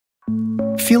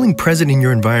Feeling present in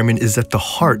your environment is at the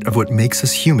heart of what makes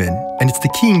us human, and it's the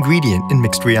key ingredient in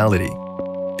mixed reality.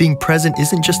 Being present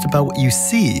isn't just about what you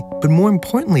see, but more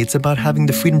importantly, it's about having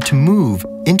the freedom to move,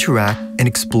 interact, and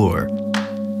explore.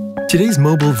 Today's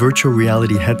mobile virtual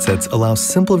reality headsets allow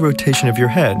simple rotation of your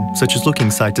head, such as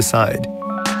looking side to side.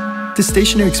 This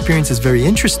stationary experience is very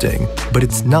interesting, but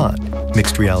it's not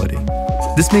mixed reality.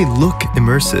 This may look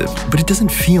immersive, but it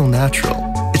doesn't feel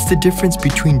natural. It's the difference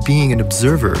between being an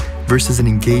observer versus an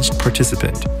engaged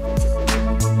participant.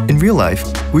 In real life,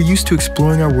 we're used to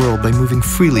exploring our world by moving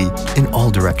freely in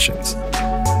all directions.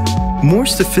 More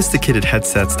sophisticated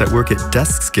headsets that work at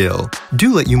desk scale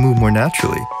do let you move more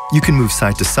naturally. You can move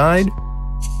side to side,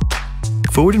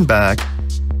 forward and back,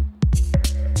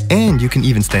 and you can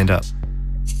even stand up.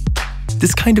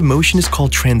 This kind of motion is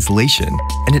called translation,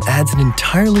 and it adds an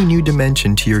entirely new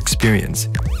dimension to your experience.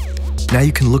 Now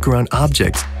you can look around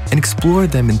objects and explore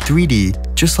them in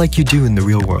 3D just like you do in the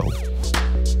real world.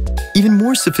 Even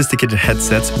more sophisticated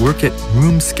headsets work at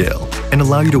room scale and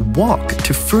allow you to walk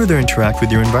to further interact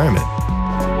with your environment.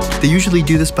 They usually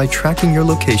do this by tracking your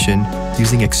location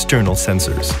using external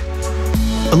sensors.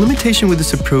 A limitation with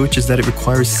this approach is that it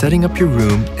requires setting up your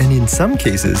room and, in some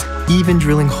cases, even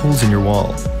drilling holes in your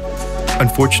wall.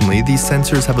 Unfortunately, these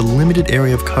sensors have a limited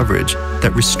area of coverage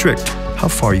that restrict how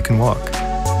far you can walk.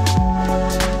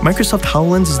 Microsoft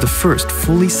HoloLens is the first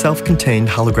fully self-contained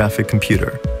holographic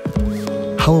computer.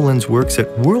 HoloLens works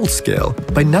at world scale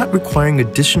by not requiring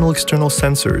additional external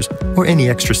sensors or any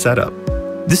extra setup.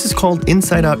 This is called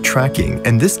inside-out tracking,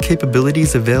 and this capability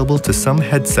is available to some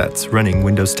headsets running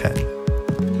Windows 10.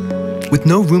 With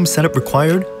no room setup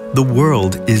required, the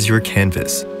world is your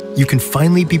canvas. You can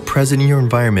finally be present in your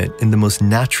environment in the most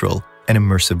natural and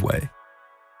immersive way.